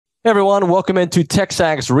Hey everyone, welcome into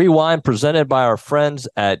TexAgs Rewind presented by our friends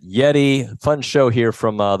at Yeti. Fun show here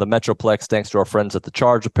from the Metroplex. Thanks to our friends at the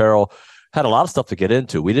Charge Apparel. Had a lot of stuff to get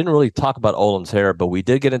into. We didn't really talk about Olin's hair, but we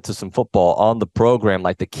did get into some football on the program,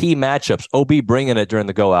 like the key matchups. OB bringing it during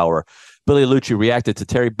the go hour. Billy Liucci reacted to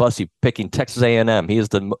Terry Bussey picking Texas A&M. He is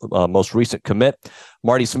the most recent commit.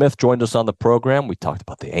 Marty Smith joined us on the program. We talked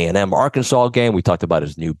about the A&M Arkansas game. We talked about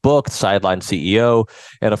his new book, Sideline CEO,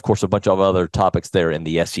 and of course a bunch of other topics there in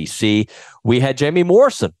the SEC. We had Jamie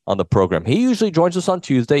Morrison on the program. He usually joins us on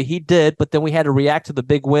Tuesday. He did, but then we had to react to the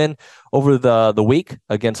big win over the week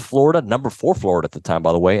against Florida, number 4 Florida at the time,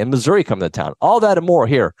 by the way, and Missouri coming to town. All that and more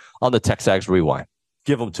here on the TexAgs Rewind.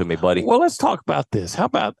 Give them to me, buddy. Well, let's talk about this. How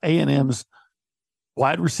about A&M's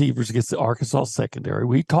wide receivers against the Arkansas secondary?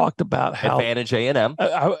 We talked about how advantage A&M.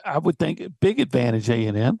 I would think big advantage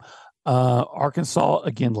A&M. Arkansas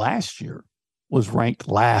again last year was ranked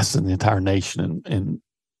last in the entire nation in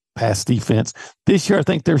pass defense. This year, I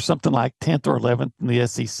think there's something like 10th or 11th in the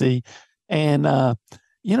SEC. And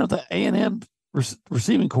the A&M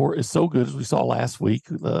receiving corps is so good, as we saw last week.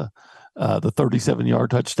 The 37-yard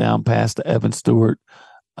touchdown pass to Evan Stewart.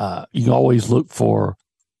 You can always look for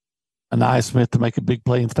Anaya Smith to make a big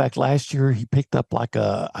play. In fact, last year he picked up I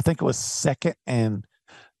think it was 2nd and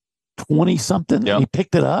 20-something. Yep. He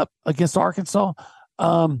picked it up against Arkansas.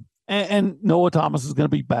 And Noah Thomas is going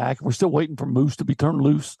to be back. We're still waiting for Moose to be turned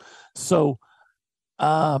loose. So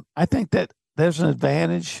I think that there's an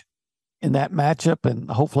advantage in that matchup,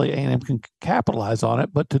 and hopefully A&M can capitalize on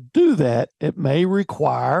it. But to do that, it may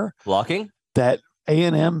require blocking that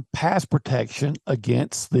A&M pass protection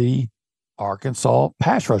against the Arkansas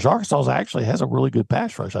pass rush. Arkansas actually has a really good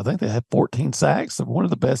pass rush. I think they have 14 sacks. They're one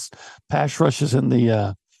of the best pass rushes in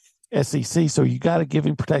the SEC. So you got to give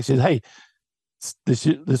him protection. Hey,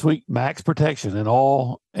 this week, max protection in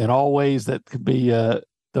all ways that could be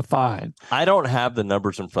defined. I don't have the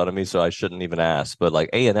numbers in front of me, so I shouldn't even ask. But like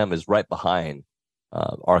A&M is right behind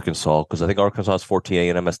Arkansas, because I think Arkansas has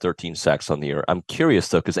 14, A&M has 13 sacks on the year. I'm curious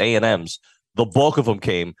though, because A&M's the bulk of them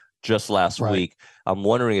came just last week. I'm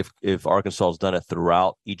wondering if Arkansas has done it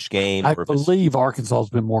throughout each game. I believe Arkansas has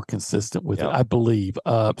been more consistent with it. I believe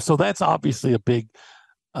so. That's obviously a big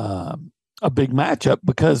matchup,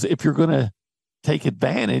 because if you're going to take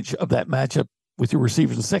advantage of that matchup with your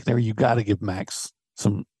receivers in secondary, you got to give Max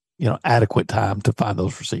some adequate time to find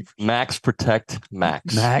those receivers. Max protect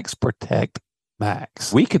Max. Max protect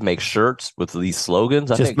Max. We could make shirts with these slogans.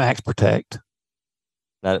 I think Max protect.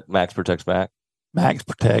 Not Max protects Max. Max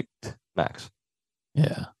protect Max.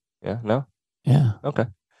 Yeah. Yeah. No. Yeah. Okay.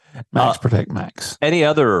 Max protect Max. Any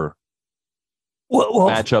other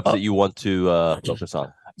matchups that you want to focus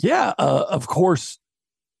on? Yeah. Of course.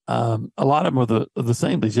 A lot of them are the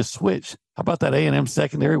same. They just switch. How about that A&M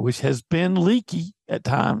secondary, which has been leaky at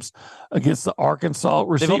times against the Arkansas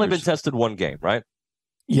receivers? They've only been tested one game, right?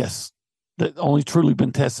 Yes. They've only truly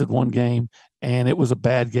been tested one game, and it was a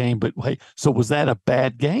bad game. But hey, so was that a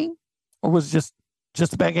bad game, or was it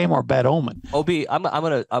just a bad game or a bad omen? OB, I'm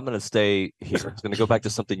gonna stay here. I'm gonna go back to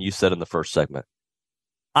something you said in the first segment.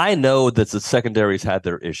 I know that the secondaries had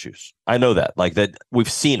their issues. I know that, like that we've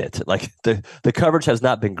seen it. Like the coverage has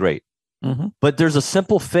not been great, but there's a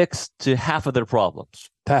simple fix to half of their problems.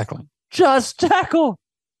 Tackling. Just tackle.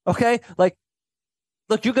 Okay. Like,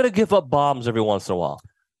 look, you're going to give up bombs every once in a while,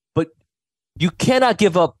 but you cannot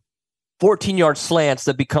give up 14-yard slants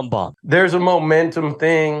that become bombs. There's a momentum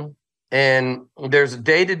thing, and there's a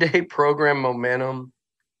day-to-day program momentum,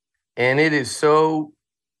 and it is so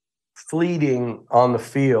fleeting on the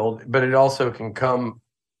field, but it also can come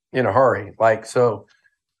in a hurry. Like, so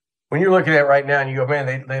when you're looking at it right now and you go,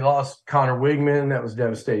 man, they lost Connor Wigman. That was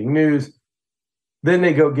devastating news. Then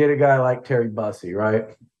they go get a guy like Terry Bussey, right?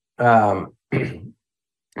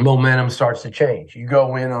 Momentum starts to change. You go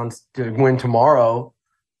to win tomorrow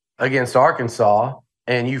against Arkansas,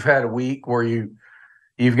 and you've had a week where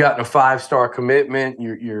you've gotten a 5-star commitment.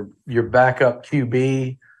 Your backup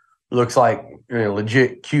QB looks like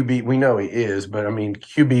legit QB. We know he is, but I mean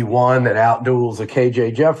QB1 that outduels a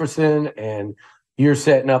KJ Jefferson, and you're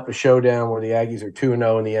setting up a showdown where the Aggies are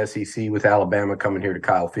 2-0 in the SEC with Alabama coming here to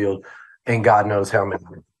Kyle Field, and God knows how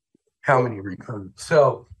many recruits.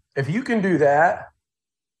 So if you can do that,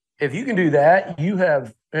 you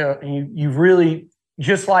have you've really,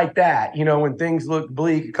 just like that. When things looked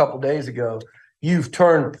bleak a couple days ago, you've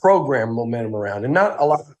turned program momentum around, and not a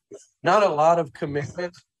lot of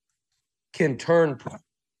commitments can turn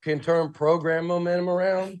program momentum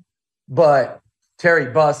around, but Terry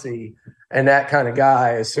Bussey and that kind of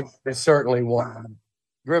guy is certainly one.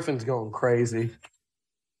 Griffin's going crazy.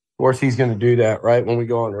 Of course, he's going to do that right when we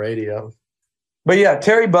go on radio. But yeah,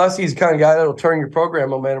 Terry Bussey is the kind of guy that'll turn your program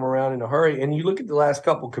momentum around in a hurry. And you look at the last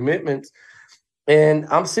couple commitments, and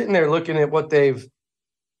I'm sitting there looking at what they've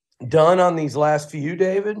done on these last few,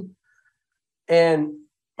 David. And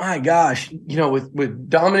my gosh, with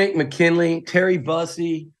Dominic McKinley, Terry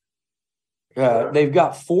Bussey, they've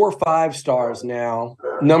got 4 5-stars now,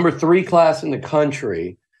 number 3 class in the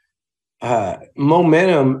country.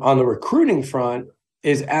 Momentum on the recruiting front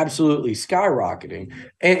is absolutely skyrocketing.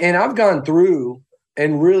 And I've gone through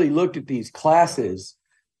and really looked at these classes.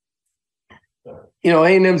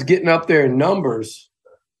 A&M's getting up there in numbers.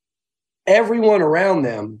 Everyone around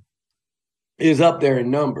them is up there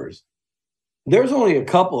in numbers. There's only a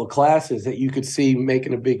couple of classes that you could see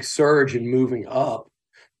making a big surge and moving up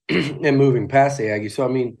and moving past the Aggies. So, I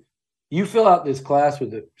mean, you fill out this class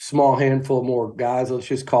with a small handful more guys, let's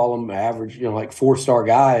just call them average, like 4-star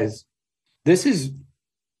guys. This is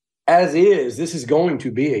going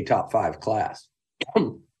to be a top 5 class.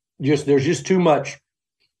 There's just too much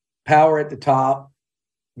power at the top.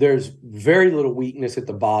 There's very little weakness at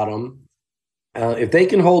the bottom. If they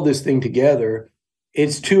can hold this thing together,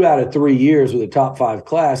 it's 2 out of 3 years with a top 5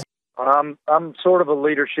 class. I'm sort of a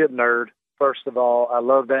leadership nerd. First of all, I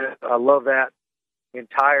love that. I love that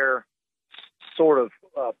entire sort of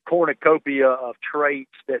cornucopia of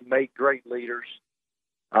traits that make great leaders.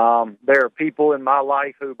 There are people in my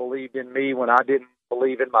life who believed in me when I didn't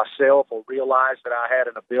believe in myself or realize that I had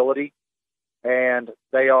an ability, and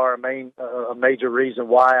they are a major reason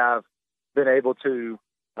why I've been able to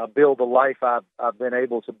build the life I've been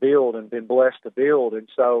able to build and been blessed to build. And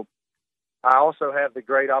so I also have the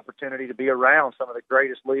great opportunity to be around some of the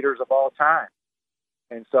greatest leaders of all time.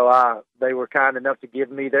 And so they were kind enough to give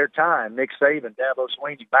me their time. Nick Saban, Dabo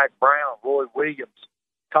Swinney, Mac Brown, Roy Williams,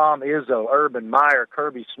 Tom Izzo, Urban Meyer,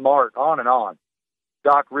 Kirby Smart, on and on.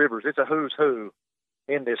 Doc Rivers. It's a who's who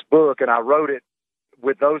in this book, and I wrote it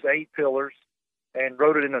with those 8 pillars and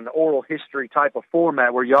wrote it in an oral history type of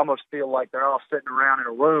format where you almost feel like they're all sitting around in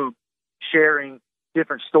a room sharing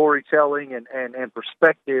different storytelling and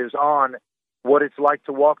perspectives on what it's like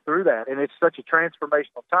to walk through that. And it's such a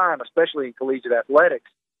transformational time, especially in collegiate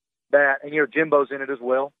athletics, that, and Jimbo's in it as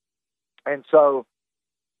well. And so,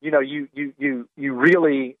 you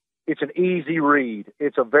really, it's an easy read.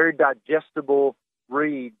 It's a very digestible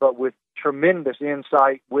read, but with tremendous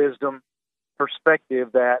insight, wisdom,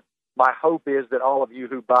 perspective, that my hope is that all of you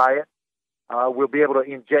who buy it will be able to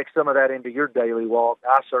inject some of that into your daily walk.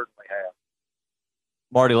 I certainly have.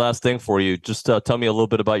 Marty, last thing for you. Just tell me a little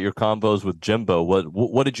bit about your combos with Jimbo.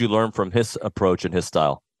 What did you learn from his approach and his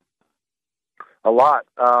style? A lot.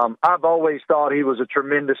 I've always thought he was a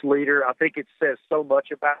tremendous leader. I think it says so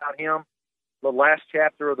much about him. The last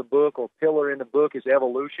chapter of the book, or pillar in the book, is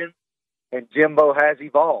evolution, and Jimbo has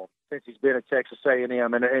evolved since he's been at Texas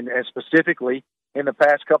A&M, and specifically in the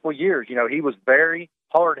past couple of years. He was very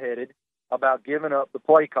hard-headed about giving up the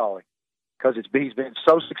play calling because he's been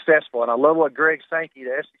so successful. And I love what Greg Sankey,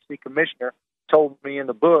 the SEC commissioner, told me in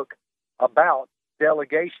the book about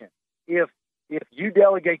delegation. If you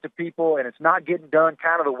delegate to people and it's not getting done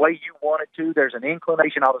kind of the way you want it to, there's an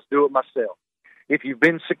inclination I'll just do it myself. If you've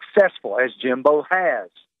been successful, as Jimbo has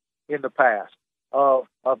in the past, of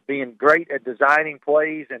being great at designing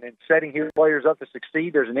plays and setting his players up to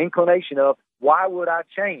succeed, there's an inclination of, why would I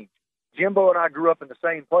change? Jimbo and I grew up in the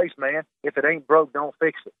same place, man. If it ain't broke, don't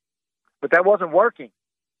fix it. But that wasn't working.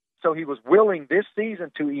 So he was willing this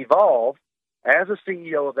season to evolve as a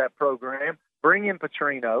CEO of that program, bring in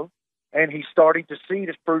Petrino, and he's starting to see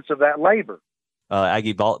the fruits of that labor.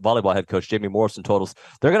 Aggie volleyball head coach Jamie Morrison told us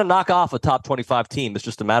they're going to knock off a top 25 team. It's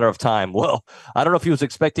just a matter of time. Well, I don't know if he was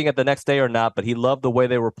expecting it the next day or not, but he loved the way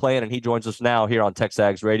they were playing, and he joins us now here on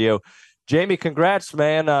TexAgs Radio. Jamie, congrats,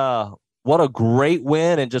 man. What a great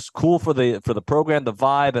win, and just cool for the program, the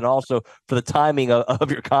vibe, and also for the timing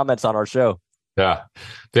of your comments on our show. Yeah.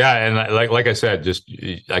 And like I said, just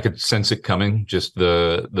I could sense it coming, just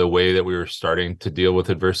the way that we were starting to deal with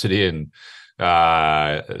adversity. And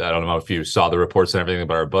I don't know if you saw the reports and everything,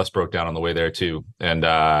 but our bus broke down on the way there too. And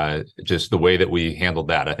just the way that we handled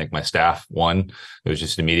that, I think my staff, it was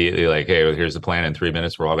just immediately like, hey, here's the plan. In 3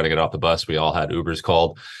 minutes, we're all going to get off the bus. We all had Ubers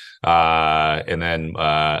called. And then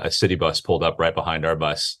a city bus pulled up right behind our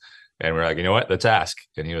bus. And we're like, you know what, let's ask.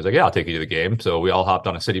 And he was like, yeah, I'll take you to the game. So we all hopped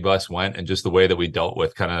on a city bus, went, and just the way that we dealt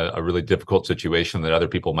with kind of a really difficult situation that other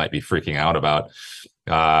people might be freaking out about.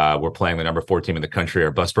 We're playing the number 4 team in the country. Our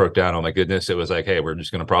bus broke down. Oh my goodness. It was like, hey, we're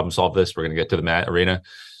just going to problem solve this. We're going to get to the arena.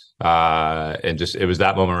 And just, it was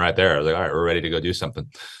that moment right there. I was like, all right, we're ready to go do something.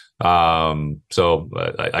 So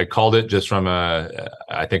I called it just from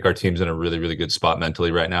I think our team's in a really, really good spot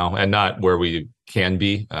mentally right now, and not where we can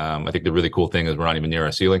be. I think the really cool thing is we're not even near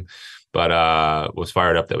our ceiling, but was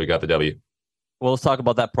fired up that we got the W. Well, let's talk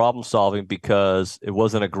about that problem solving, because it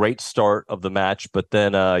wasn't a great start of the match, but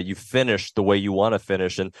then you finished the way you want to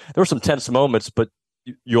finish. And there were some tense moments, but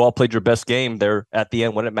you all played your best game there at the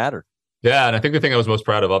end when it mattered. Yeah, and I think the thing I was most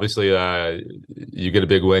proud of, obviously, you get a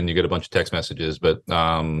big win, you get a bunch of text messages, but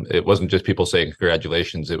it wasn't just people saying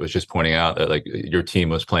congratulations. It was just pointing out that like your team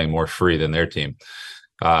was playing more free than their team.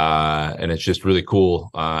 And it's just really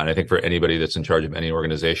cool. And I think for anybody that's in charge of any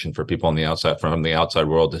organization, for people on the outside, from the outside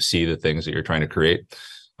world, to see the things that you're trying to create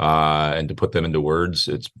and to put them into words,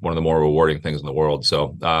 it's one of the more rewarding things in the world.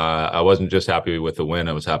 So I wasn't just happy with the win.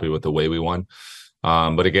 I was happy with the way we won.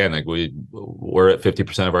 But again, like we're at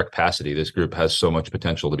 50% of our capacity. This group has so much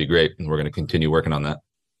potential to be great, and we're going to continue working on that.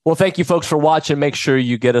 Well, thank you folks for watching. Make sure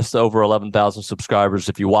you get us to over 11,000 subscribers.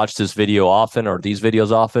 If you watch this video often, or these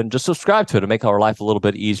videos often, just subscribe to it to make our life a little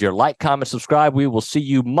bit easier. Like, comment, subscribe. We will see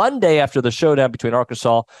you Monday after the showdown between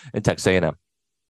Arkansas and Texas A&M.